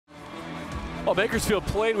Well, Bakersfield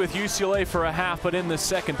played with UCLA for a half, but in the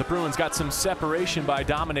second, the Bruins got some separation by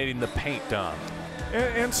dominating the paint, Don.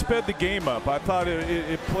 And sped the game up. I thought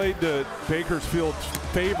it played to Bakersfield's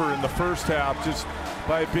favor in the first half, just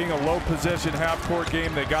by it being a low possession half-court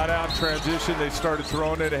game. They got out in transition. They started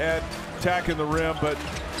throwing it ahead, attacking the rim. But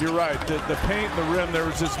you're right, the paint and the rim, there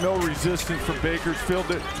was just no resistance from Bakersfield.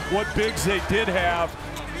 What bigs they did have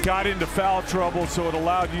got into foul trouble, so it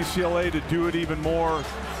allowed UCLA to do it even more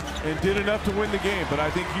and did enough to win the game. But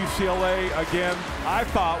I think UCLA, again, I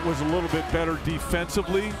thought was a little bit better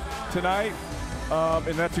defensively tonight,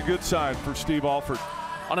 and that's a good sign for Steve Alford.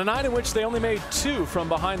 On a night in which they only made 2 from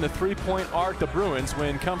behind the three-point arc, the Bruins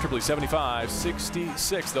win comfortably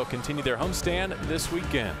 75-66. They'll continue their homestand this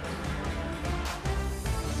weekend.